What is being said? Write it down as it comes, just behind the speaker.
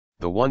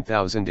The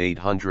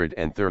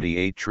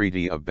 1838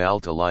 Treaty of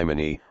Balta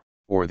Limani,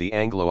 or the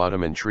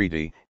Anglo-Ottoman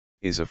Treaty,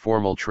 is a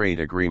formal trade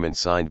agreement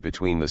signed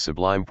between the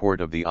Sublime Porte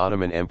of the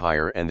Ottoman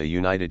Empire and the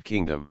United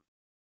Kingdom.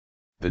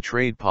 The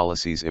trade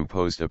policies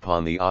imposed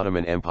upon the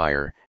Ottoman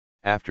Empire,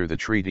 after the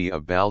Treaty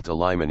of Balta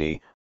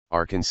Limani,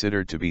 are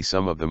considered to be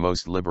some of the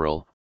most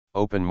liberal,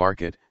 open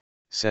market,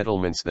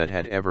 settlements that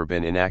had ever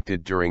been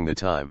enacted during the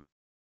time.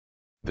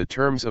 The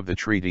terms of the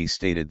treaty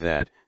stated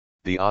that,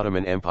 the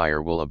Ottoman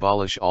Empire will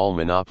abolish all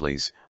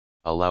monopolies,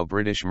 allow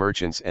British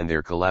merchants and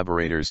their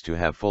collaborators to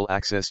have full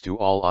access to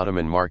all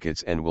Ottoman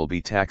markets and will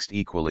be taxed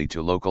equally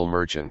to local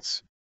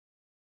merchants.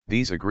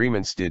 These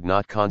agreements did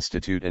not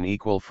constitute an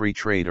equal free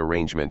trade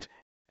arrangement,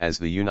 as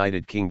the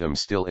United Kingdom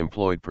still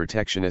employed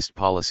protectionist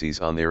policies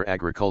on their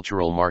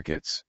agricultural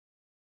markets.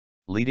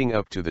 Leading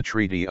up to the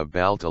Treaty of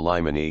Balta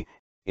Limani,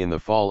 in the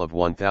fall of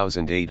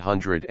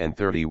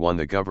 1831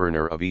 the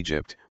governor of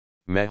Egypt,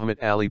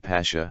 Mehmet Ali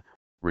Pasha,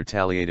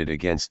 retaliated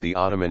against the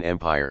Ottoman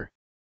Empire.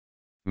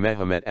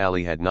 Mehemet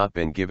Ali had not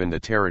been given the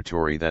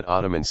territory that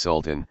Ottoman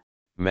Sultan,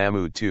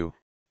 Mahmud II,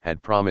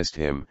 had promised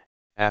him,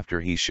 after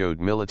he showed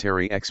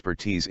military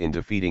expertise in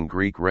defeating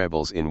Greek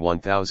rebels in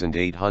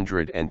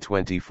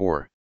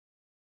 1824.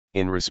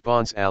 In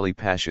response, Ali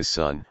Pasha's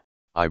son,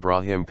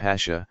 Ibrahim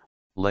Pasha,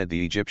 led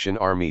the Egyptian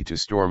army to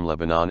storm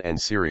Lebanon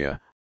and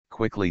Syria,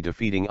 quickly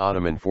defeating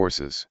Ottoman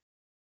forces.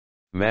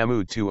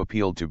 Mahmud II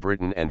appealed to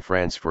Britain and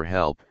France for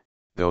help,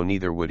 though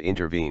neither would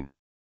intervene.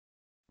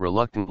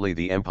 Reluctantly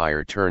the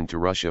empire turned to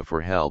Russia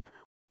for help,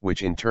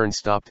 which in turn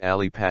stopped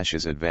Ali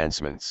Pasha's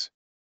advancements.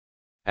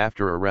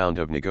 After a round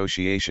of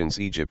negotiations,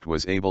 Egypt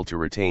was able to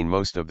retain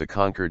most of the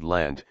conquered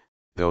land,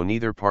 though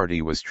neither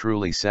party was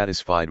truly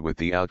satisfied with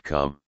the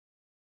outcome.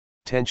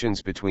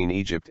 Tensions between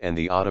Egypt and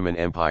the Ottoman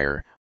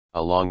Empire,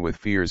 along with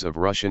fears of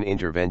Russian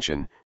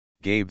intervention,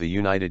 gave the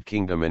United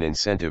Kingdom an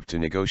incentive to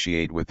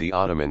negotiate with the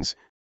Ottomans,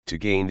 to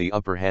gain the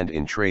upper hand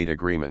in trade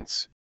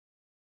agreements.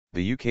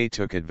 The UK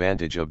took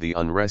advantage of the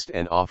unrest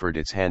and offered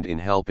its hand in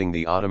helping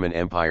the Ottoman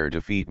Empire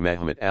defeat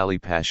Mehmet Ali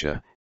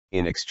Pasha,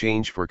 in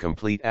exchange for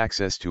complete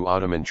access to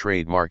Ottoman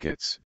trade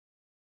markets.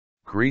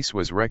 Greece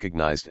was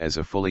recognized as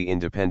a fully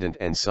independent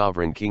and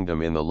sovereign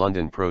kingdom in the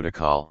London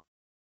Protocol.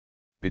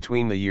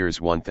 Between the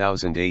years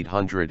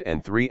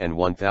 1803 and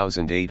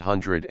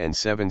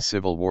 1807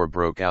 civil war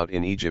broke out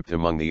in Egypt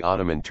among the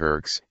Ottoman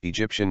Turks,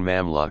 Egyptian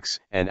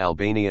Mamluks, and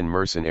Albanian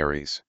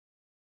mercenaries.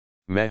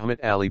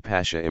 Mehmet Ali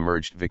Pasha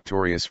emerged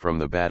victorious from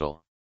the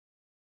battle.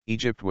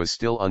 Egypt was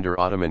still under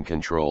Ottoman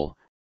control,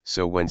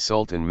 so when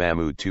Sultan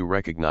Mahmud II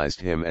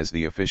recognized him as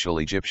the official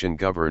Egyptian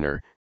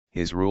governor,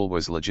 his rule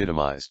was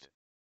legitimized.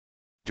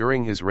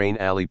 During his reign,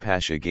 Ali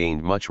Pasha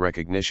gained much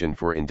recognition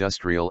for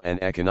industrial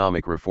and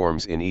economic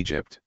reforms in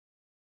Egypt.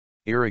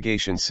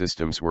 Irrigation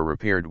systems were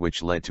repaired,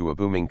 which led to a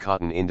booming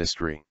cotton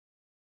industry.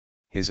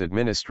 His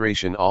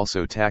administration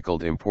also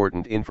tackled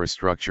important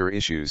infrastructure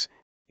issues,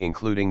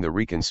 including the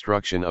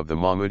reconstruction of the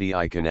Mahmud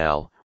II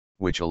Canal,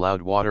 which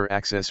allowed water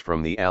access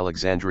from the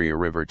Alexandria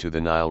River to the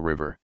Nile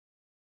River.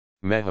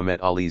 Mehemet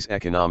Ali's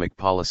economic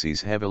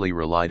policies heavily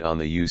relied on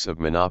the use of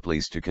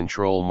monopolies to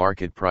control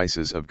market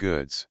prices of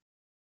goods.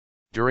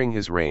 During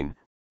his reign,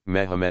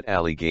 Mehemet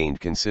Ali gained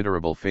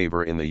considerable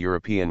favor in the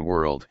European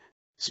world,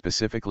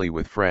 specifically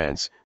with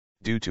France,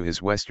 due to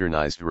his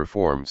westernized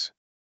reforms.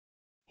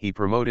 He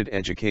promoted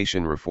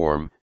education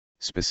reform,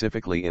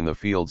 specifically in the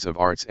fields of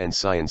arts and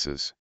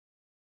sciences.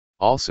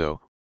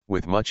 Also,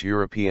 with much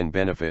European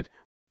benefit,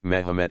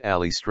 Mehemet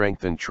Ali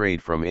strengthened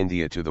trade from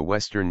India to the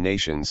Western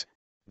nations,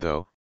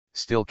 though,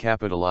 still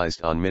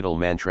capitalized on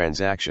middleman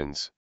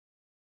transactions.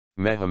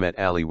 Mehemet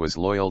Ali was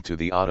loyal to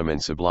the Ottoman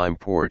Sublime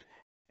Porte,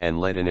 and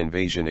led an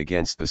invasion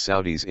against the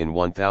Saudis in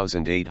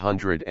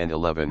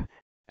 1811,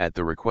 at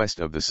the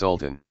request of the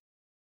Sultan.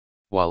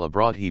 While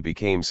abroad, he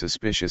became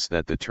suspicious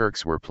that the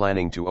Turks were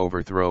planning to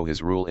overthrow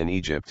his rule in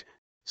Egypt,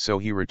 so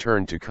he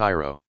returned to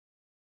Cairo.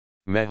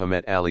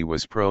 Mehemet Ali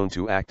was prone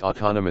to act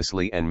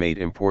autonomously and made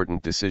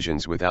important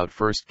decisions without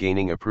first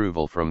gaining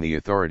approval from the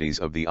authorities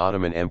of the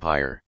Ottoman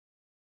Empire.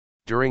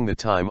 During the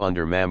time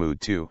under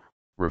Mahmud II,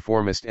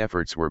 reformist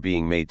efforts were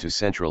being made to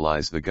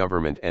centralize the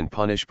government and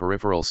punish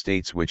peripheral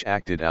states which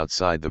acted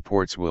outside the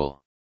Porte's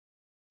will.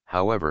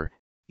 However,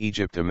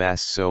 Egypt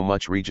amassed so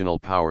much regional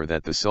power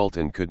that the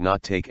Sultan could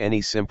not take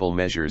any simple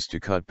measures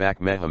to cut back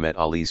Mehemet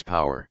Ali's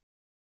power.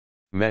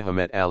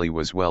 Mehemet Ali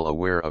was well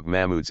aware of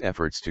Mahmud's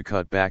efforts to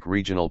cut back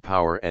regional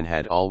power and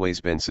had always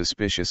been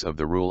suspicious of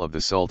the rule of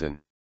the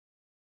Sultan.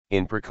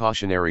 In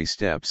precautionary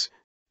steps,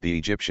 the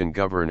Egyptian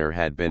governor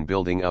had been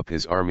building up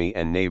his army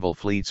and naval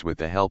fleets with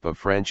the help of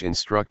French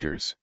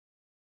instructors.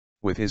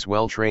 With his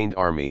well-trained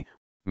army,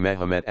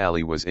 Mehemet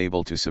Ali was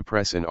able to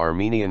suppress an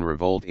Armenian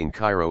revolt in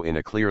Cairo in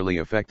a clearly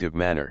effective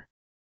manner.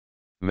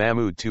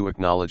 Mahmud II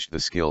acknowledged the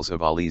skills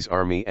of Ali's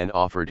army and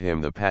offered him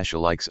the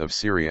Pashaliks of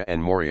Syria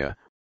and Morea,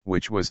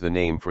 which was the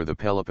name for the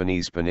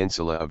Peloponnese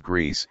peninsula of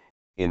Greece,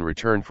 in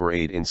return for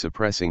aid in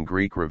suppressing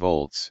Greek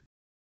revolts.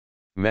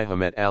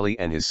 Mehemet Ali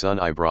and his son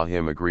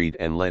Ibrahim agreed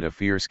and led a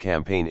fierce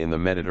campaign in the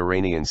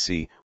Mediterranean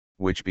Sea,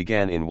 which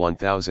began in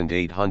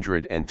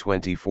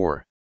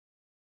 1824.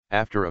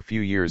 After a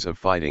few years of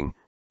fighting,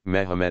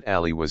 Mehemet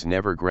Ali was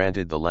never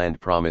granted the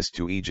land promised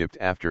to Egypt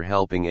after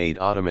helping aid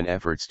Ottoman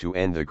efforts to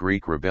end the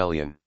Greek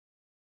rebellion.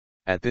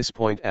 At this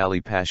point Ali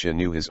Pasha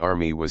knew his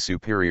army was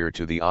superior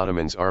to the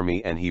Ottomans'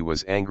 army and he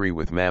was angry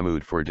with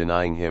Mahmud for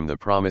denying him the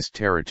promised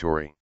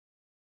territory.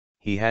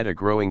 He had a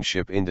growing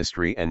ship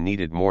industry and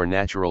needed more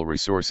natural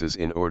resources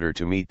in order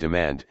to meet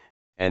demand,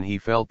 and he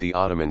felt the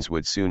Ottomans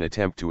would soon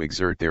attempt to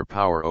exert their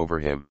power over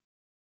him.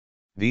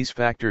 These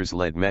factors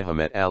led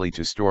Mehemet Ali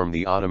to storm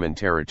the Ottoman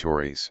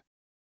territories.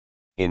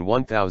 In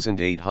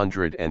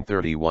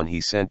 1831 he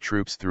sent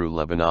troops through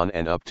Lebanon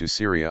and up to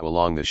Syria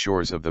along the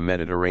shores of the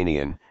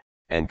Mediterranean,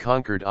 and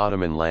conquered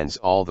Ottoman lands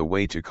all the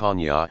way to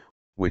Konya,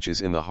 which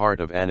is in the heart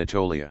of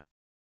Anatolia.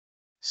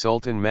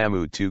 Sultan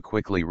Mahmud II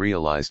quickly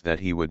realized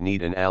that he would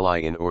need an ally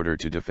in order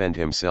to defend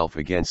himself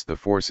against the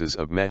forces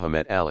of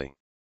Mehemet Ali.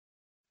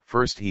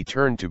 First he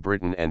turned to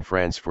Britain and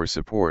France for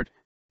support,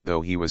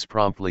 though he was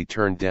promptly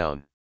turned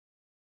down.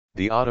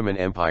 The Ottoman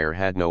Empire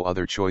had no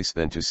other choice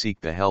than to seek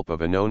the help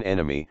of a known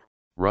enemy,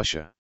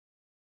 Russia.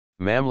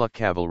 Mamluk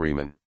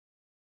cavalryman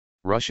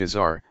Russia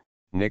Tsar,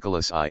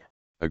 Nicholas I,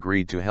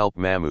 agreed to help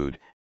Mahmud,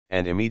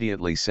 and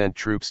immediately sent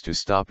troops to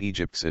stop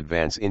Egypt's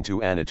advance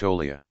into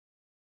Anatolia.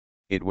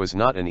 It was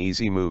not an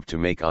easy move to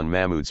make on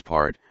Mahmud's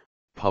part.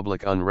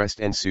 Public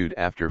unrest ensued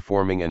after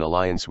forming an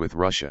alliance with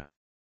Russia.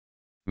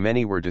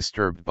 Many were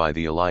disturbed by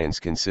the alliance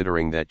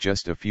considering that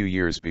just a few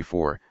years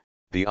before,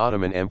 the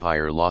Ottoman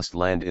Empire lost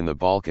land in the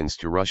Balkans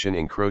to Russian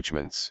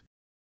encroachments.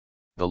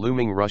 The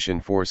looming Russian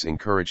force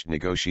encouraged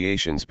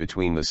negotiations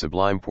between the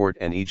Sublime Porte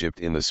and Egypt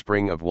in the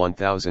spring of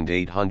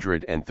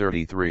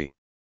 1833.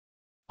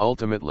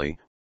 Ultimately,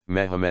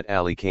 Mehemet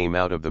Ali came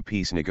out of the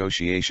peace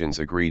negotiations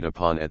agreed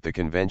upon at the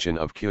Convention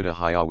of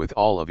Kütahya with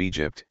all of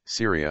Egypt,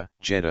 Syria,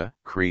 Jeddah,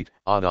 Crete,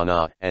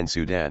 Adana, and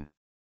Sudan.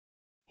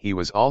 He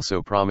was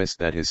also promised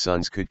that his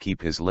sons could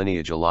keep his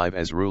lineage alive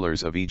as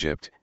rulers of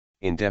Egypt,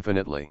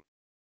 indefinitely.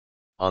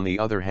 On the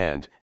other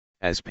hand,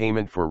 as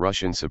payment for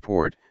Russian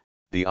support,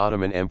 the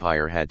Ottoman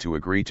Empire had to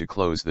agree to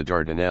close the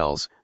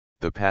Dardanelles,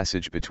 the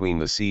passage between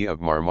the Sea of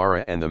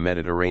Marmara and the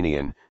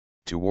Mediterranean,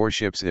 to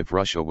warships if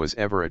Russia was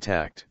ever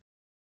attacked.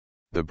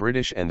 The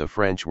British and the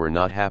French were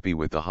not happy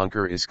with the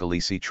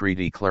Hunker-Iskalisi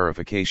Treaty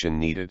clarification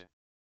needed.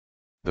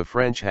 The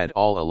French had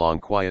all along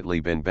quietly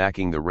been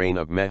backing the reign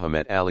of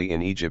Mehemet Ali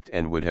in Egypt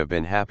and would have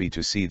been happy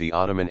to see the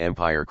Ottoman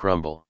Empire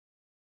crumble.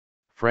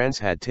 France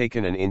had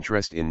taken an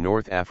interest in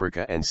North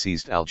Africa and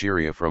seized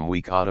Algeria from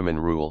weak Ottoman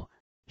rule,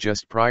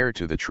 just prior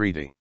to the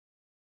treaty.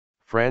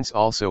 France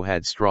also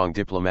had strong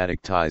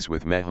diplomatic ties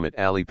with Mehmet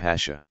Ali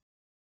Pasha.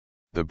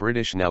 The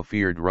British now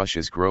feared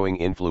Russia's growing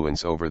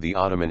influence over the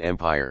Ottoman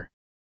Empire.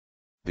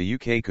 The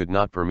UK could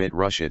not permit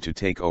Russia to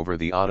take over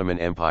the Ottoman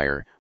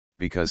Empire,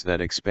 because that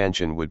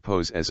expansion would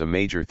pose as a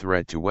major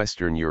threat to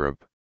Western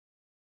Europe.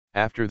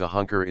 After the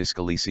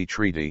Hunker-Iskalisi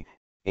Treaty,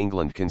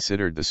 England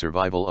considered the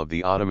survival of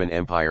the Ottoman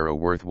Empire a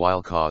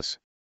worthwhile cause.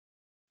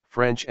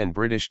 French and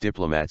British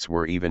diplomats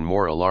were even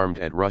more alarmed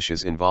at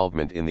Russia's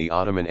involvement in the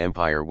Ottoman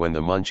Empire when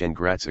the Munch and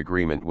Gratz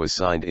Agreement was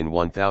signed in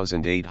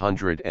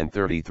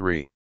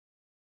 1833.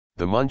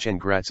 The Munch and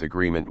Gratz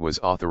Agreement was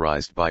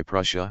authorized by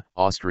Prussia,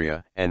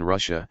 Austria, and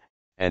Russia,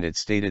 and it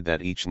stated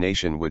that each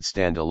nation would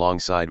stand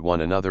alongside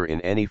one another in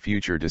any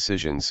future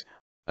decisions,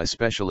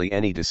 especially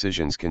any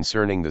decisions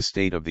concerning the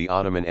state of the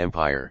Ottoman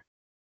Empire.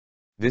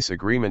 This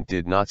agreement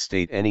did not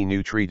state any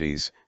new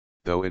treaties,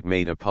 though it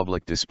made a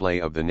public display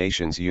of the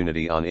nation's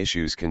unity on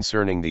issues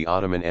concerning the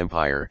Ottoman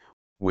Empire,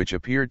 which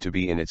appeared to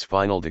be in its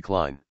final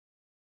decline.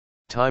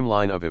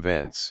 Timeline of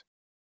events.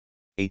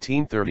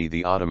 1830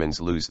 The Ottomans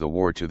lose the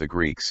war to the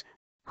Greeks,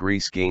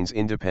 Greece gains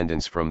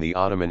independence from the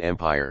Ottoman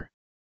Empire.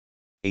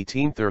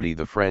 1830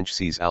 The French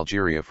seize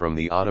Algeria from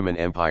the Ottoman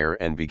Empire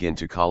and begin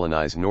to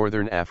colonize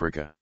northern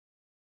Africa.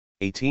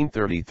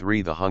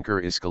 1833 The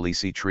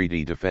Hunker-Iskalisi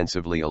Treaty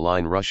defensively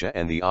align Russia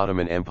and the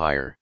Ottoman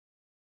Empire.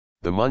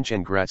 The Munch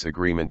and Gratz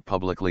Agreement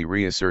publicly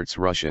reasserts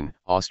Russian,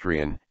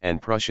 Austrian,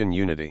 and Prussian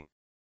unity.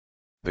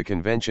 The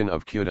Convention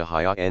of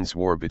Kütahya ends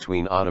war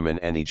between Ottoman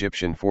and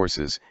Egyptian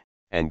forces,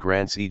 and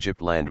grants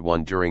Egypt land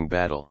won during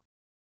battle.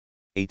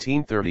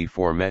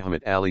 1834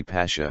 Mehmet Ali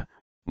Pasha,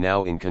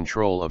 now in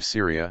control of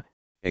Syria,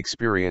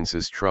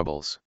 experiences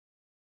troubles.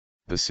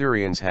 The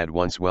Syrians had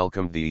once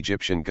welcomed the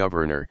Egyptian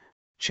governor,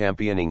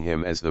 championing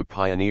him as the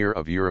pioneer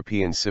of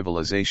European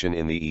civilization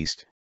in the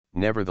East.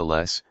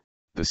 Nevertheless,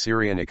 the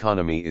Syrian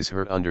economy is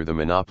hurt under the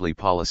monopoly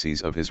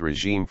policies of his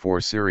regime.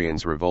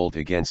 Syrians revolt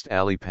against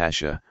Ali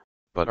Pasha,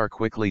 but are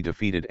quickly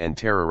defeated and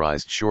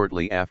terrorized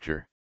shortly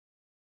after.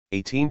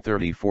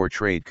 1834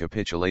 Trade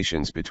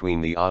capitulations between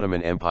the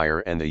Ottoman Empire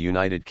and the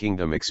United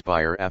Kingdom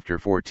expire after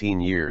 14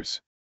 years.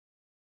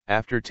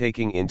 After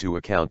taking into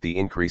account the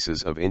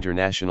increases of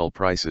international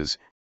prices,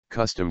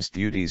 customs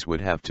duties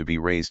would have to be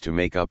raised to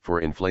make up for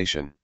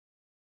inflation.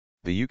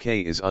 The UK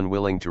is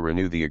unwilling to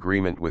renew the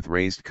agreement with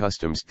raised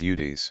customs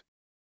duties.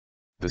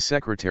 The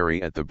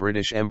secretary at the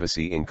British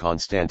Embassy in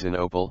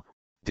Constantinople,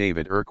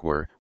 David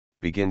Urquhart,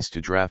 begins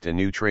to draft a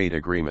new trade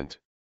agreement.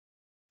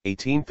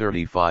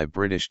 1835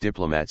 British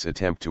diplomats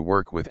attempt to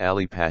work with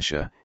Ali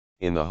Pasha,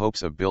 in the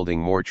hopes of building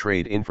more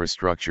trade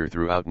infrastructure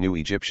throughout new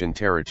Egyptian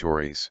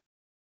territories.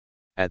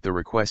 At the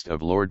request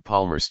of Lord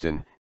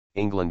Palmerston,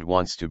 England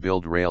wants to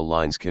build rail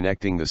lines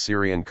connecting the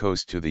Syrian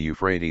coast to the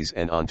Euphrates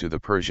and onto the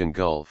Persian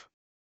Gulf.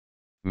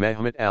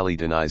 Mehemet Ali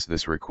denies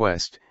this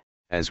request,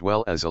 as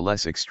well as a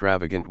less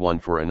extravagant one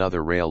for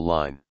another rail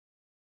line.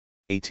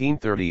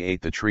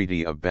 1838 The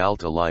Treaty of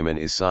Balta Limani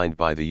is signed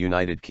by the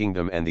United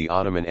Kingdom and the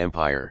Ottoman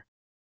Empire.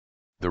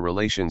 The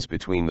relations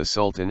between the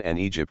Sultan and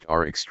Egypt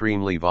are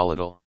extremely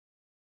volatile.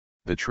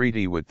 The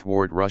treaty would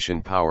thwart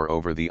Russian power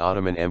over the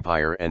Ottoman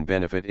Empire and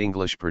benefit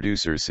English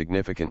producers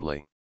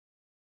significantly.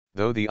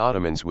 Though the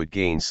Ottomans would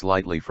gain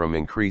slightly from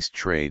increased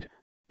trade,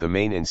 the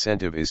main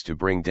incentive is to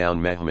bring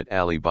down Mehemet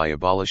Ali by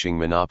abolishing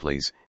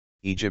monopolies,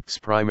 Egypt's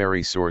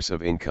primary source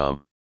of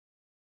income.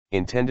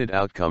 Intended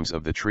outcomes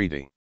of the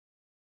treaty.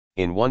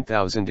 In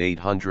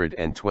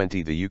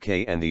 1820 the UK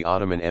and the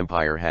Ottoman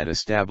Empire had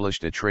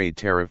established a trade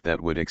tariff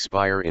that would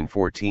expire in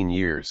 14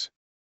 years.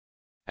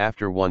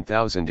 After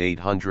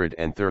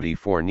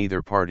 1834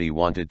 neither party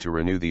wanted to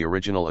renew the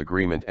original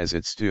agreement as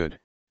it stood,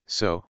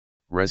 so,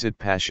 Rezid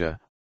Pasha,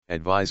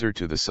 advisor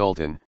to the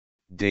Sultan,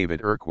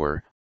 David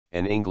Urquhart,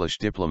 an English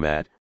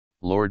diplomat,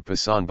 Lord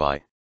Ponsonby,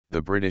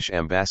 the British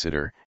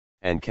ambassador,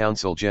 and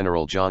Consul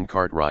General John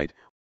Cartwright,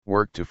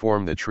 worked to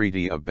form the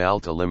Treaty of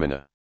Balta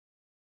Limani.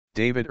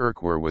 David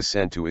Urquhart was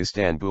sent to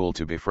Istanbul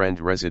to befriend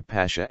Rezid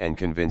Pasha and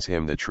convince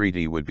him the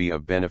treaty would be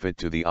of benefit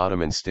to the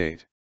Ottoman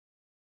state.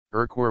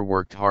 Urquhart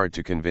worked hard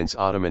to convince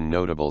Ottoman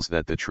notables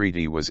that the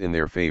treaty was in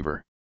their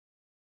favor.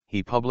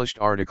 He published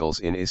articles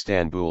in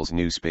Istanbul's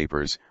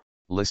newspapers,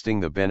 listing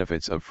the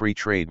benefits of free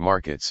trade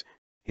markets.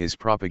 His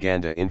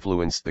propaganda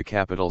influenced the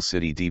capital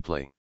city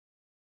deeply.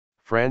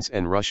 France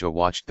and Russia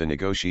watched the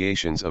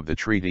negotiations of the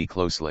treaty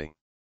closely.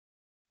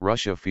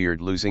 Russia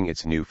feared losing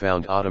its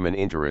newfound Ottoman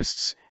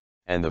interests,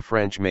 and the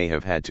French may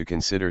have had to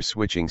consider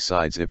switching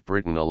sides if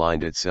Britain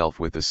aligned itself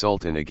with the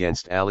Sultan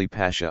against Ali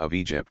Pasha of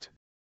Egypt.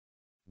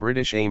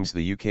 British aims: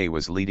 the UK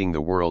was leading the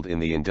world in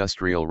the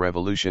Industrial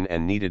Revolution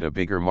and needed a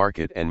bigger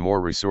market and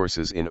more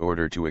resources in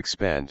order to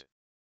expand.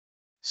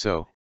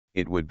 So,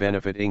 it would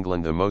benefit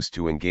England the most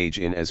to engage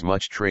in as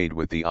much trade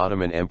with the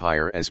Ottoman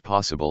Empire as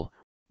possible,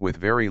 with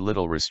very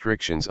little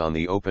restrictions on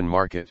the open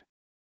market.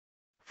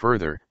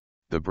 Further,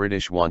 the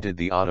British wanted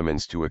the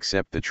Ottomans to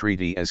accept the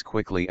treaty as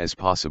quickly as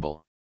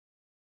possible.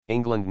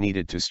 England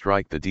needed to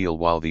strike the deal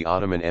while the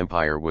Ottoman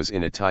Empire was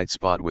in a tight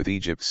spot with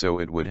Egypt, so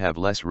it would have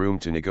less room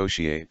to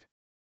negotiate.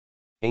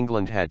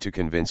 England had to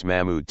convince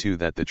Mahmud II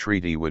that the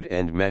treaty would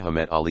end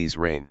Mehemet Ali's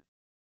reign.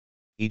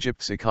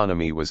 Egypt's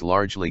economy was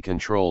largely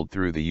controlled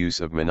through the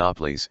use of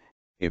monopolies.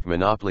 If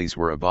monopolies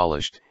were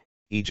abolished,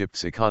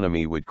 Egypt's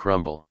economy would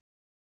crumble.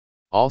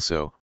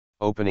 Also,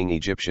 opening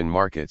Egyptian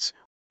markets,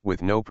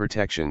 with no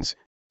protections,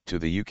 to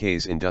the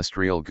UK's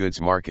industrial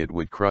goods market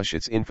would crush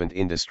its infant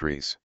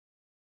industries.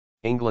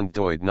 England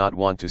did not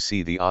want to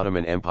see the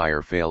Ottoman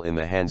Empire fail in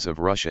the hands of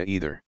Russia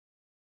either.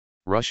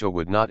 Russia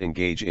would not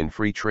engage in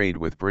free trade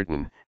with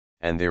Britain,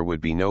 and there would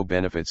be no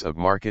benefits of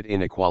market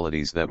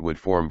inequalities that would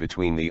form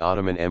between the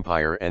Ottoman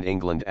Empire and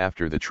England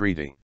after the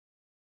treaty.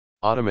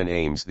 Ottoman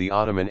aims: the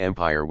Ottoman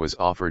Empire was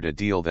offered a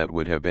deal that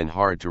would have been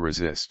hard to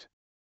resist.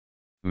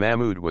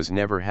 Mahmud was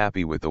never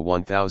happy with the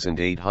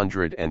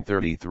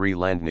 1833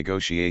 land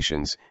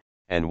negotiations,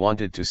 and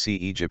wanted to see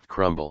Egypt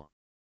crumble.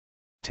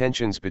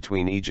 Tensions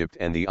between Egypt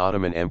and the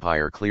Ottoman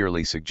Empire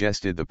clearly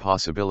suggested the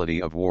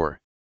possibility of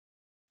war.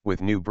 With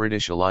new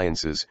British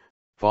alliances,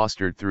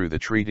 fostered through the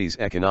treaty's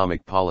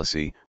economic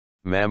policy,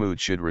 Mahmud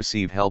should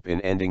receive help in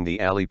ending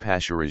the Ali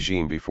Pasha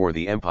regime before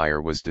the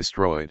empire was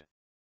destroyed.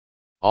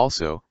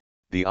 Also,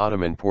 the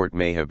Ottoman Porte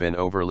may have been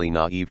overly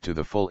naive to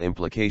the full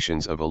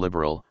implications of a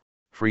liberal,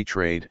 free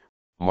trade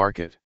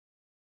market.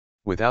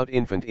 Without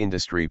infant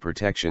industry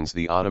protections,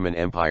 the Ottoman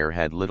Empire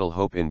had little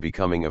hope in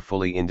becoming a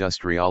fully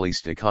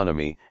industrialist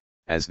economy,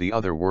 as the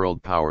other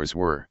world powers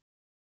were.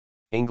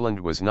 England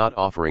was not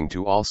offering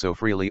to also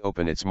freely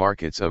open its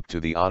markets up to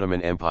the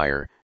Ottoman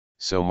Empire,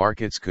 so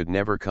markets could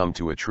never come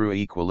to a true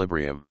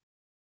equilibrium.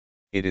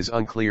 It is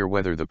unclear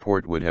whether the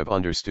Porte would have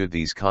understood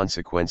these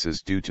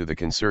consequences due to the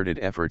concerted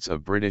efforts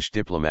of British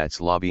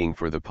diplomats lobbying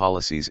for the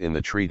policies in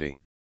the treaty.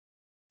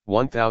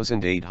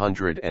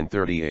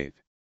 1838.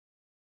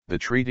 The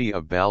Treaty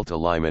of Balta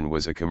Limani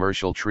was a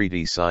commercial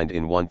treaty signed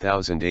in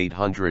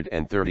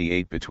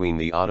 1838 between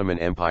the Ottoman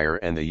Empire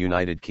and the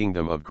United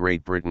Kingdom of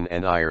Great Britain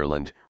and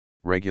Ireland,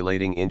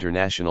 regulating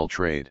international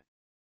trade.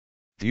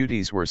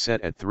 Duties were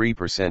set at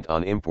 3%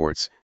 on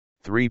imports,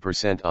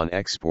 3% on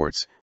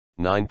exports,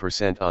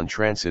 9% on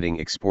transiting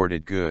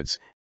exported goods,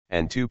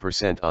 and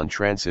 2% on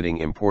transiting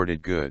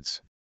imported goods.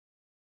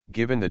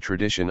 Given the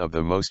tradition of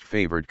the most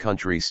favored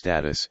country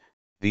status,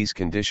 these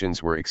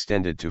conditions were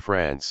extended to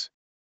France.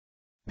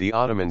 The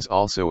Ottomans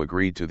also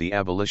agreed to the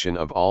abolition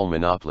of all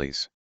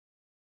monopolies.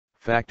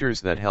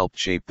 Factors that helped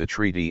shape the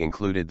treaty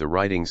included the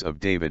writings of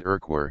David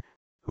Urquhart,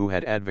 who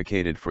had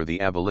advocated for the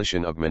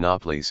abolition of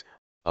monopolies,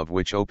 of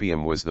which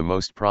opium was the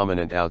most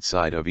prominent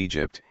outside of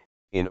Egypt,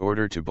 in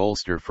order to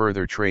bolster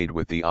further trade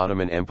with the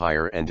Ottoman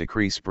Empire and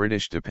decrease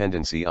British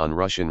dependency on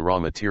Russian raw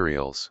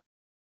materials.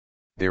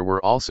 There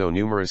were also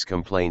numerous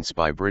complaints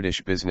by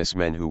British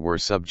businessmen who were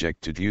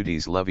subject to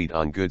duties levied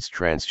on goods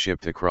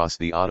transshipped across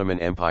the Ottoman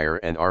Empire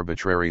and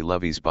arbitrary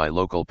levies by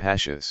local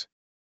pashas.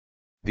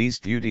 These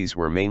duties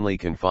were mainly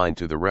confined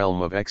to the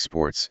realm of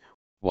exports,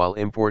 while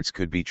imports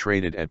could be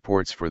traded at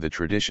ports for the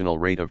traditional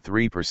rate of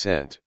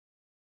 3%.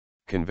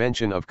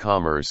 Convention of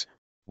Commerce,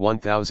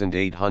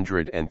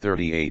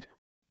 1838,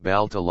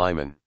 Balta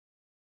Limani.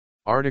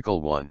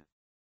 Article 1.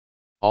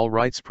 All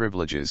rights,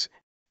 privileges,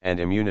 and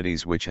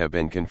immunities which have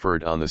been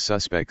conferred on the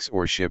suspects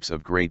or ships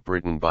of Great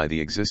Britain by the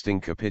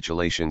existing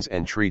capitulations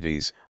and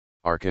treaties,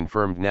 are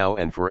confirmed now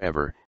and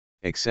forever,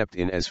 except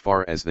in as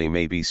far as they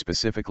may be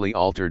specifically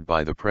altered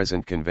by the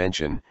present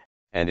convention,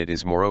 and it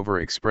is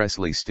moreover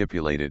expressly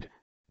stipulated,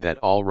 that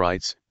all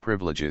rights,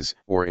 privileges,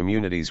 or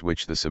immunities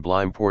which the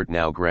Sublime Porte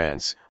now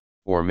grants,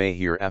 or may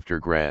hereafter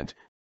grant,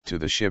 to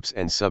the ships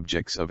and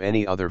subjects of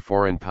any other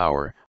foreign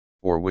power,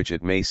 or which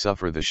it may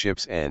suffer the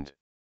ships and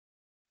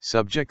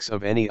subjects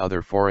of any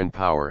other foreign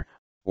power,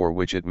 or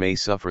which it may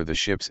suffer the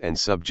ships and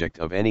subject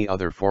of any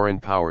other foreign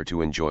power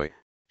to enjoy,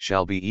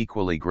 shall be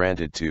equally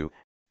granted to,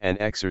 and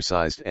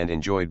exercised and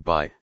enjoyed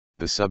by,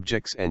 the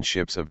subjects and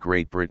ships of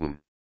Great Britain.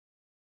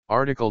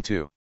 Article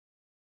 2.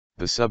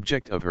 The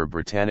subject of Her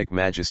Britannic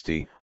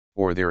Majesty,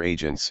 or their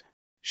agents,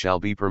 shall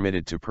be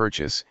permitted to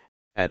purchase,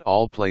 at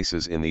all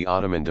places in the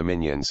Ottoman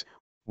dominions,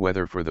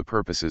 whether for the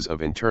purposes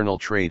of internal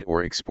trade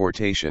or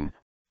exportation,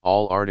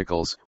 all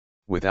articles,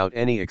 without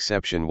any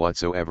exception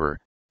whatsoever,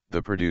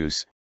 the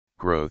produce,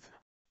 growth,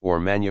 or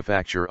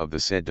manufacture of the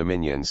said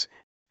dominions,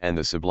 and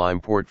the Sublime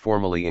Porte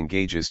formally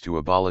engages to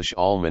abolish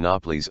all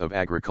monopolies of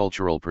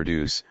agricultural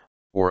produce,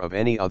 or of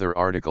any other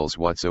articles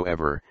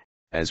whatsoever,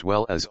 as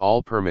well as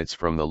all permits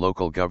from the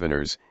local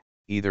governors,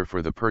 either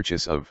for the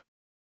purchase of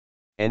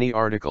any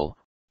article,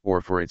 or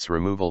for its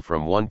removal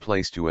from one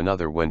place to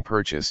another when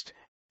purchased,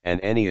 and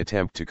any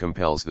attempt to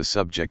compel the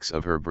subjects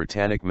of Her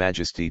Britannic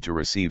Majesty to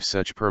receive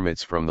such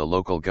permits from the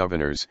local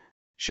governors,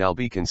 shall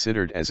be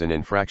considered as an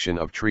infraction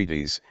of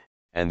treaties,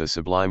 and the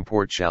Sublime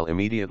Porte shall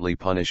immediately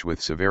punish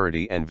with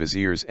severity and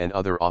viziers and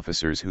other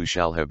officers who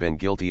shall have been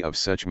guilty of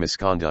such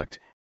misconduct,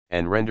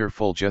 and render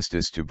full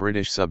justice to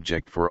British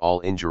subject for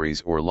all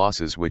injuries or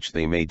losses which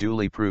they may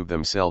duly prove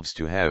themselves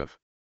to have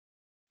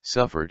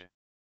suffered.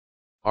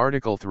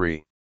 Article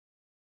 3.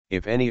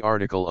 If any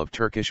article of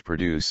Turkish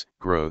produce,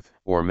 growth,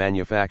 or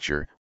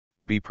manufacture,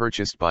 be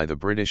purchased by the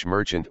British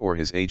merchant or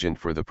his agent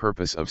for the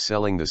purpose of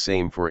selling the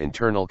same for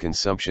internal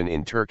consumption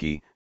in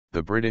Turkey,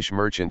 the British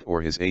merchant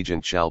or his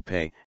agent shall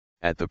pay,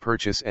 at the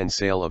purchase and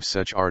sale of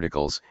such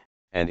articles,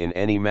 and in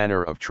any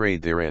manner of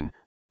trade therein,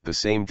 the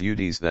same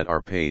duties that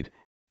are paid,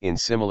 in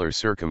similar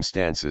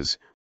circumstances,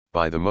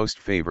 by the most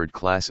favored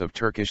class of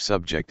Turkish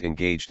subject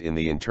engaged in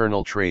the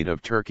internal trade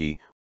of Turkey,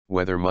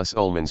 whether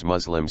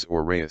Muslims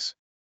or Reyes.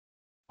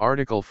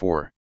 Article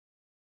 4.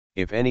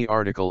 If any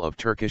article of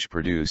Turkish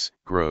produce,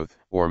 growth,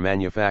 or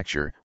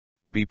manufacture,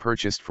 be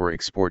purchased for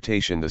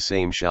exportation, the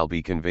same shall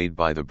be conveyed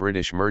by the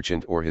British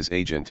merchant or his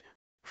agent,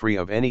 free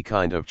of any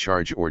kind of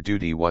charge or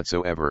duty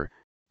whatsoever,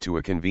 to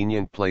a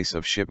convenient place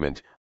of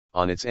shipment,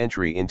 on its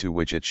entry into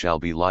which it shall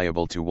be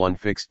liable to one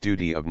fixed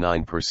duty of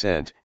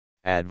 9%,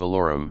 ad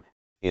valorem,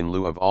 in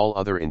lieu of all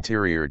other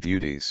interior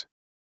duties.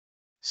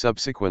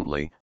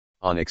 Subsequently,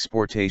 on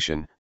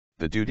exportation,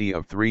 the duty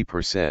of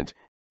 3%,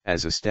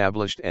 as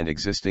established and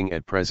existing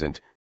at present,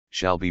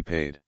 shall be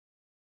paid.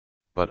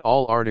 But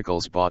all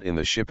articles bought in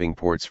the shipping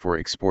ports for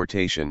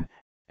exportation,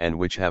 and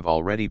which have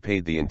already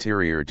paid the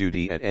interior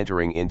duty at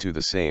entering into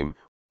the same,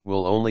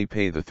 will only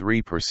pay the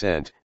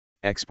 3%,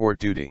 export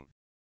duty.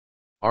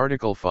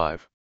 Article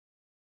 5.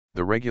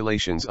 The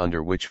regulations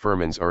under which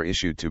firmans are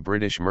issued to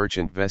British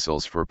merchant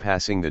vessels for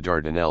passing the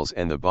Dardanelles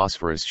and the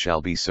Bosphorus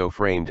shall be so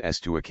framed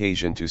as to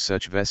occasion to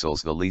such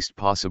vessels the least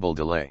possible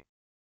delay.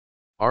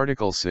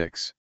 Article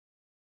 6.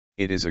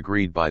 It is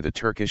agreed by the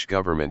Turkish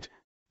government,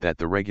 that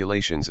the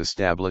regulations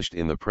established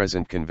in the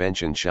present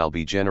convention shall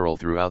be general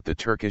throughout the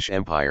Turkish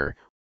Empire,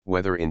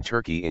 whether in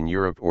Turkey, in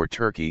Europe, or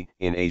Turkey,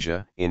 in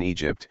Asia, in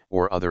Egypt,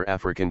 or other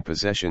African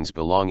possessions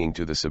belonging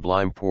to the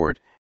Sublime Porte,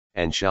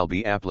 and shall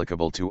be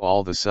applicable to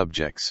all the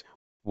subjects,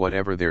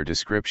 whatever their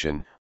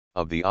description,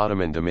 of the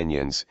Ottoman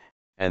dominions,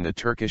 and the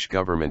Turkish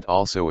government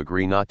also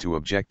agree not to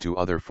object to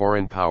other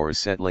foreign powers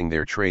settling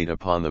their trade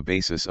upon the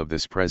basis of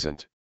this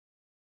present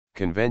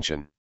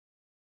convention.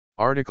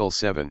 Article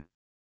 7.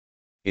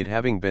 It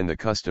having been the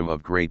custom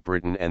of Great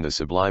Britain and the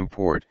Sublime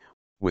Porte,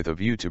 with a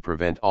view to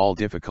prevent all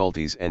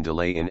difficulties and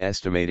delay in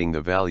estimating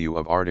the value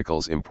of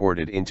articles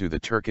imported into the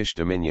Turkish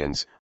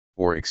dominions,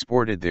 or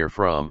exported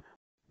therefrom,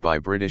 by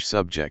British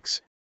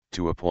subjects,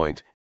 to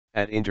appoint,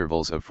 at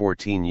intervals of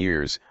 14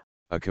 years,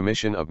 a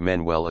commission of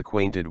men well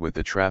acquainted with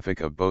the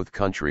traffic of both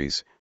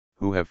countries,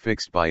 who have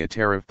fixed by a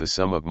tariff the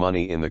sum of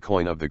money in the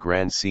coin of the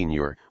Grand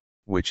Signior,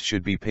 which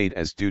should be paid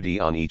as duty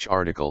on each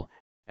article,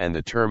 and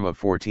the term of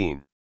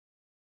 14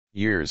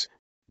 years,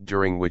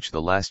 during which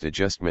the last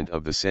adjustment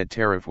of the said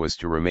tariff was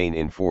to remain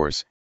in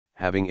force,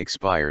 having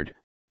expired,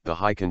 the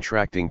high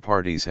contracting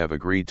parties have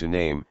agreed to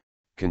name,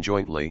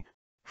 conjointly,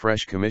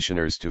 fresh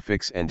commissioners to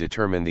fix and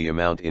determine the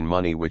amount in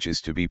money which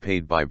is to be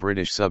paid by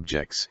British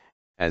subjects,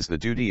 as the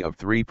duty of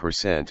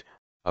 3%,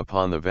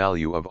 upon the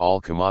value of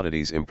all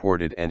commodities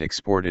imported and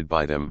exported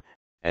by them,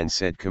 and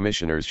said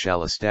commissioners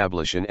shall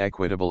establish an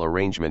equitable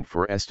arrangement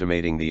for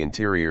estimating the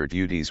interior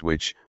duties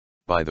which,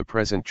 by the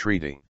present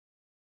treaty,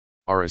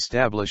 are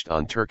established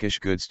on Turkish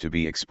goods to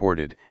be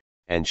exported,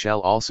 and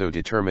shall also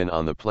determine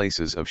on the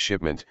places of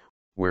shipment,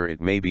 where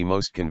it may be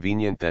most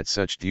convenient that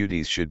such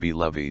duties should be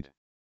levied.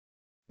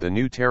 The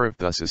new tariff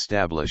thus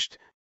established,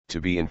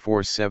 to be in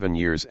force 7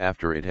 years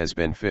after it has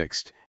been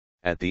fixed,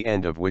 at the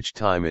end of which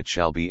time it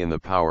shall be in the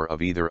power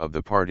of either of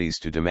the parties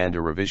to demand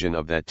a revision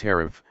of that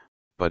tariff,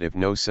 but if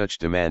no such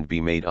demand be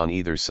made on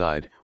either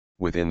side,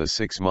 within the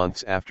 6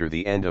 months after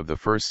the end of the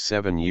first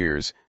 7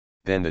 years,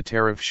 then the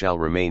tariff shall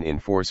remain in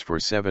force for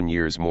 7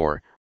 years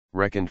more,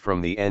 reckoned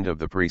from the end of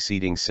the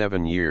preceding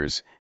 7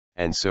 years,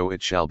 and so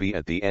it shall be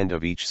at the end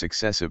of each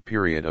successive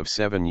period of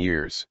 7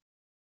 years.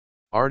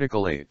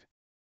 Article 8.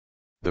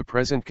 The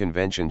present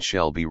convention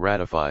shall be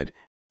ratified,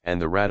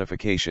 and the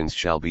ratifications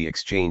shall be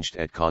exchanged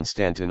at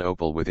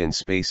Constantinople within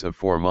space of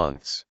 4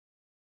 months.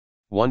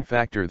 One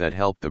factor that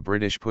helped the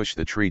British push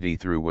the treaty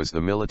through was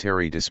the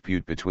military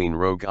dispute between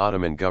rogue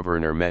Ottoman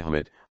governor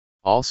Mehemet,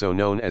 also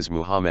known as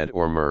Muhammad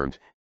or Mehmet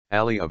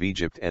Ali of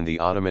Egypt, and the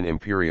Ottoman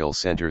Imperial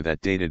Center that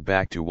dated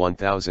back to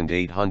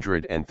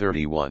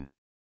 1831.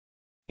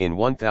 In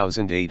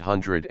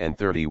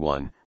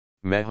 1831,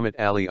 Mehmet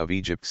Ali of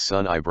Egypt's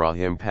son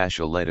Ibrahim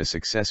Pasha led a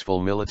successful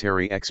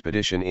military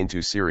expedition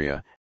into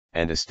Syria,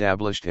 and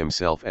established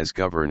himself as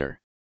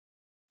governor.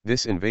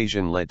 This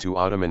invasion led to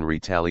Ottoman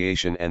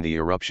retaliation and the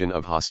eruption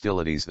of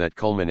hostilities that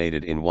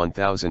culminated in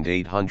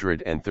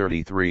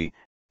 1833,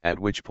 at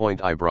which point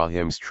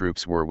Ibrahim's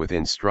troops were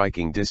within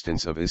striking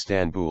distance of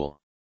Istanbul.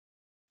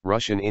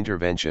 Russian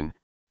intervention,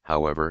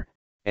 however,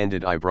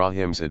 ended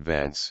Ibrahim's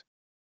advance.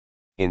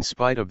 In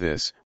spite of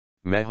this,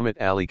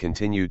 Mehemet Ali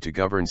continued to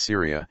govern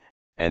Syria,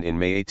 and in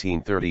May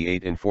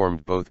 1838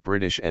 informed both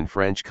British and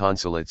French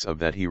consulates of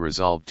that he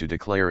resolved to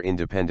declare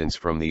independence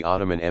from the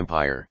Ottoman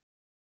Empire.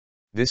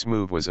 This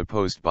move was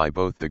opposed by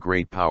both the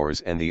great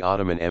powers and the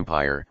Ottoman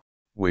Empire,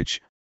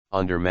 which,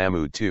 under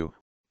Mahmud II,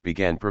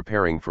 began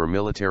preparing for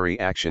military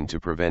action to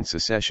prevent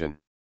secession.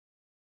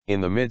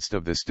 In the midst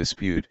of this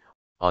dispute,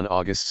 on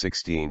August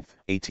 16,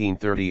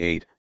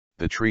 1838,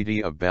 the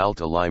Treaty of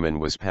Balta Limani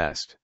was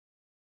passed.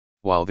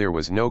 While there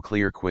was no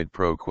clear quid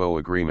pro quo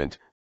agreement,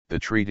 the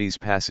treaty's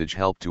passage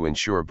helped to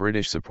ensure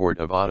British support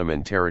of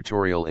Ottoman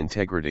territorial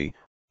integrity,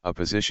 a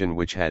position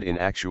which had in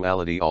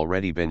actuality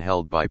already been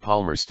held by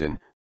Palmerston,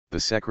 the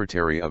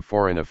Secretary of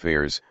Foreign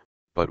Affairs,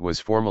 but was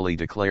formally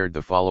declared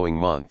the following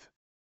month.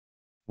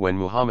 When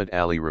Muhammad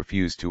Ali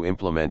refused to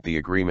implement the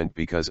agreement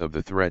because of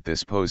the threat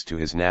this posed to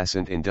his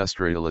nascent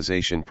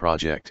industrialization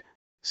project,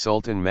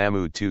 Sultan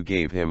Mahmud II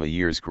gave him a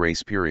year's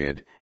grace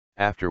period,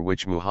 after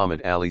which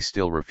Muhammad Ali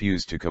still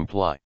refused to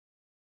comply.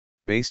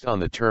 Based on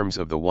the terms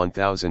of the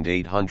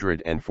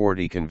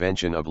 1840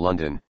 Convention of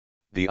London,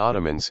 the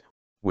Ottomans,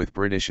 with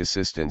British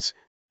assistance,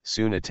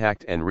 soon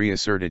attacked and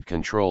reasserted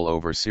control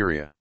over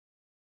Syria.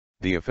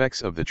 The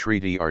effects of the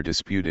treaty are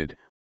disputed,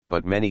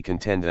 but many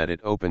contend that it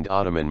opened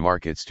Ottoman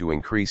markets to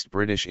increased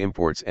British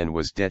imports and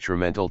was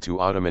detrimental to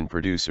Ottoman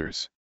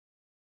producers.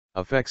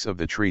 Effects of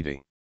the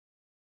treaty.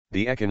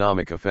 The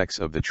economic effects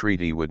of the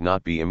treaty would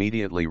not be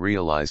immediately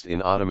realized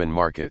in Ottoman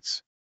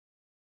markets.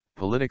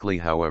 Politically,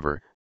 however,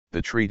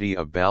 the Treaty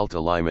of Balta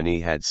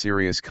Limani had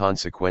serious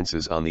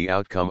consequences on the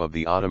outcome of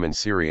the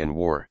Ottoman-Syrian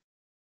War.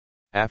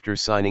 After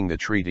signing the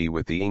treaty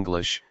with the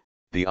English,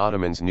 the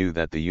Ottomans knew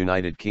that the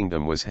United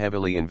Kingdom was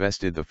heavily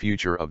invested in the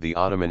future of the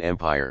Ottoman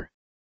Empire.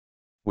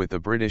 With the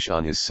British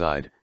on his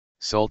side,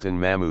 Sultan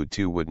Mahmud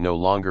II would no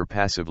longer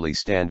passively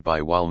stand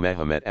by while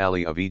Mehemet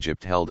Ali of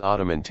Egypt held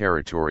Ottoman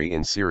territory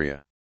in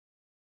Syria.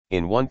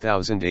 In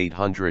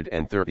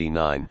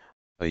 1839,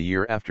 a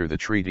year after the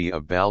Treaty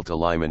of Balta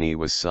Limani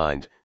was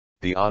signed,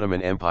 the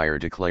Ottoman Empire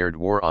declared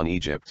war on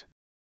Egypt.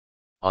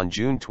 On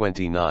June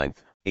 29,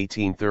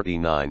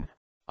 1839,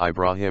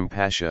 Ibrahim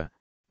Pasha,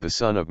 the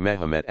son of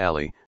Mehemet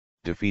Ali,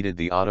 defeated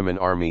the Ottoman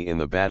army in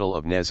the Battle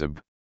of Nezib.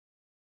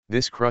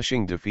 This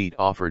crushing defeat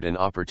offered an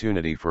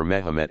opportunity for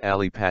Mehemet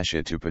Ali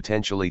Pasha to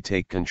potentially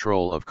take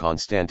control of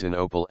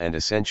Constantinople and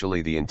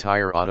essentially the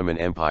entire Ottoman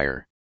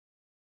Empire.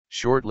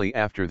 Shortly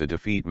after the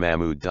defeat,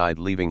 Mahmud died,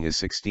 leaving his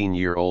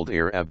 16-year-old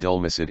heir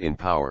Abdulmecid in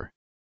power.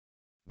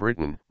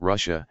 Britain,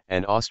 Russia,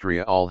 and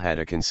Austria all had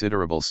a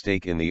considerable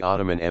stake in the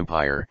Ottoman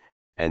Empire,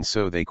 and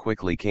so they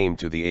quickly came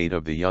to the aid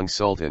of the young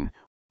Sultan,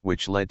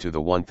 which led to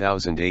the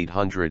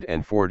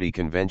 1840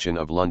 Convention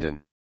of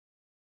London.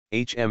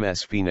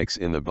 HMS Phoenix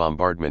in the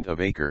bombardment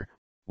of Acre,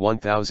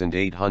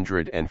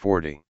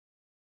 1840.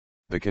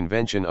 The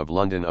Convention of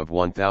London of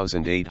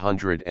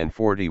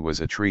 1840 was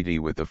a treaty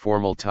with the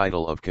formal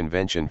title of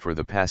Convention for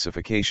the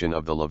Pacification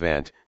of the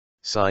Levant,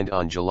 signed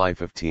on July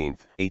 15,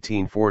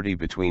 1840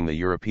 between the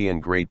European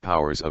great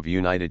powers of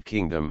United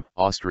Kingdom,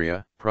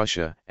 Austria,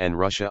 Prussia, and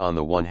Russia on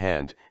the one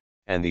hand,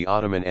 and the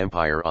Ottoman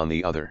Empire on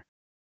the other.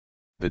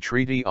 The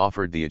treaty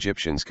offered the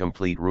Egyptians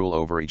complete rule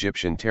over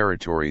Egyptian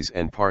territories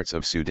and parts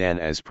of Sudan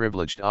as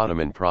privileged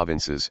Ottoman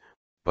provinces,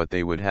 but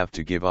they would have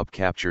to give up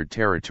captured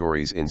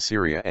territories in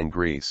Syria and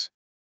Greece.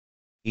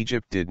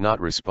 Egypt did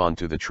not respond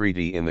to the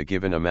treaty in the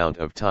given amount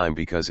of time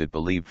because it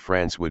believed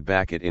France would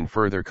back it in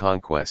further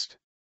conquest.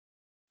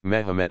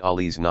 Mehemet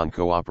Ali's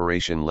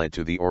non-cooperation led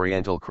to the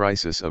Oriental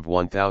Crisis of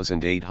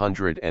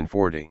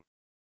 1840.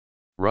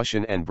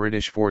 Russian and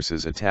British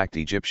forces attacked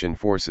Egyptian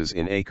forces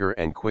in Acre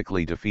and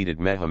quickly defeated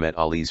Mehemet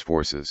Ali's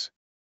forces.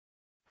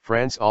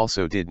 France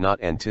also did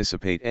not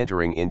anticipate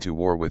entering into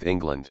war with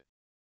England.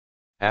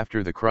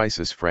 After the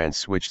crisis, France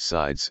switched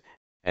sides,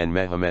 and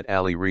Mehemet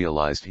Ali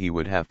realized he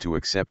would have to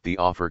accept the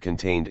offer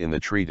contained in the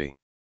treaty.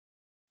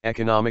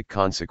 Economic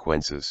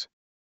consequences.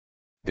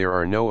 There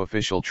are no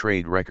official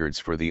trade records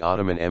for the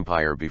Ottoman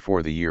Empire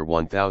before the year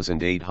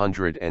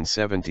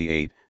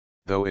 1878,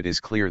 though it is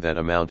clear that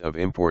amount of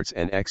imports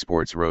and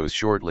exports rose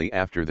shortly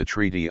after the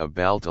Treaty of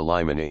Balta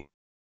Limani.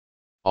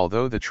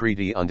 Although the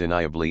treaty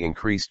undeniably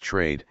increased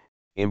trade,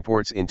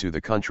 imports into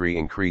the country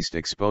increased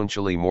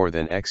exponentially more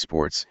than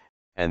exports,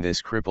 and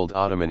this crippled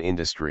Ottoman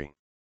industry.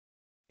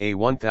 A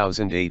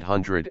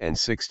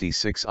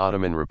 1866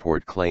 Ottoman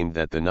report claimed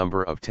that the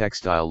number of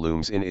textile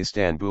looms in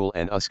Istanbul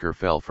and Uskar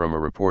fell from a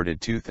reported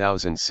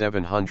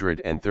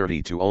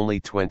 2,730 to only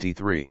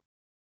 23.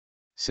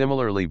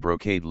 Similarly,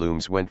 brocade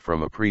looms went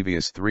from a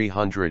previous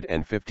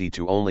 350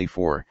 to only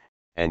 4,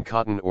 and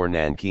cotton or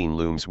nankeen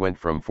looms went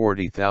from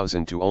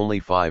 40,000 to only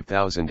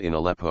 5,000 in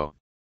Aleppo.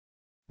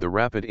 The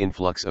rapid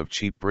influx of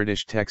cheap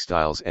British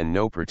textiles and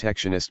no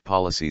protectionist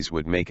policies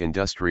would make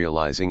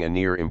industrializing a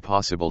near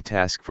impossible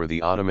task for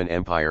the Ottoman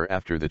Empire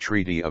after the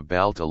Treaty of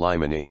Balta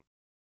Limani.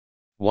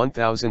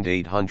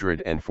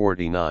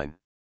 1849.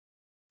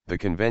 The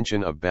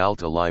Convention of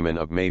Balta Liman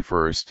of May 1,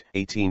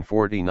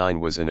 1849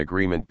 was an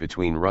agreement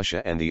between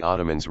Russia and the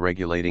Ottomans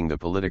regulating the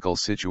political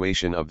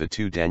situation of the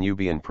two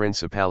Danubian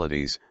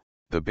principalities,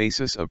 the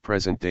basis of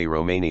present-day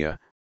Romania,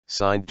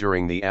 signed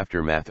during the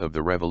aftermath of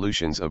the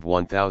revolutions of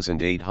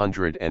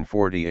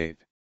 1848.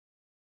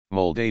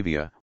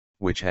 Moldavia,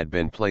 which had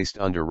been placed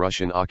under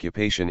Russian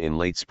occupation in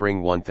late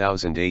spring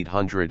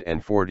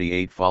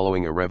 1848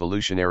 following a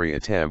revolutionary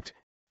attempt,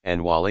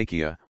 and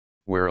Wallachia,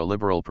 where a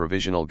liberal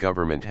provisional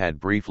government had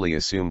briefly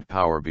assumed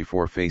power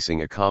before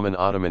facing a common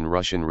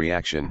Ottoman-Russian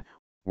reaction,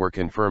 were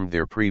confirmed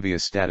their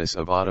previous status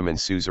of Ottoman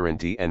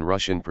suzerainty and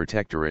Russian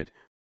protectorate,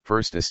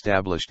 first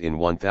established in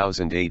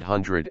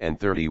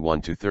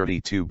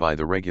 1831-32 by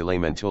the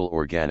Regulamentul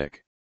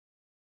Organic.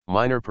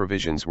 Minor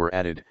provisions were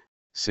added,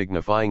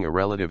 signifying a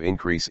relative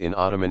increase in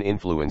Ottoman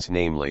influence,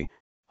 namely,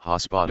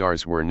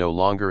 Hospodars were no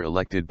longer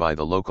elected by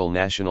the local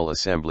national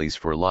assemblies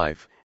for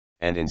life,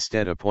 and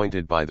instead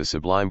appointed by the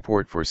Sublime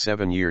Porte for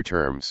 7-year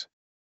terms.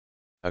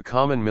 A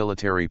common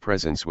military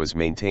presence was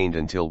maintained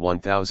until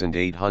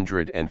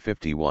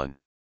 1851.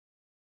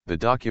 The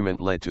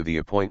document led to the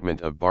appointment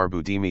of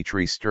Barbu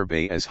Dimitri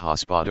Sturbe as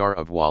Hospodar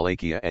of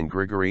Wallachia and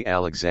Grigory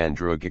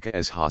Alexandru Gica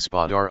as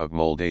Hospodar of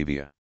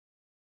Moldavia.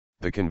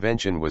 The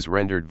convention was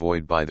rendered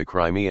void by the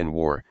Crimean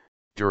War,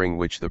 during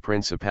which the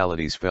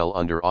principalities fell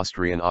under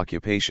Austrian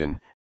occupation,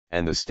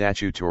 and the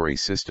statutory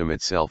system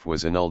itself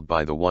was annulled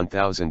by the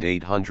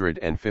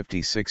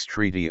 1856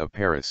 Treaty of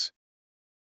Paris.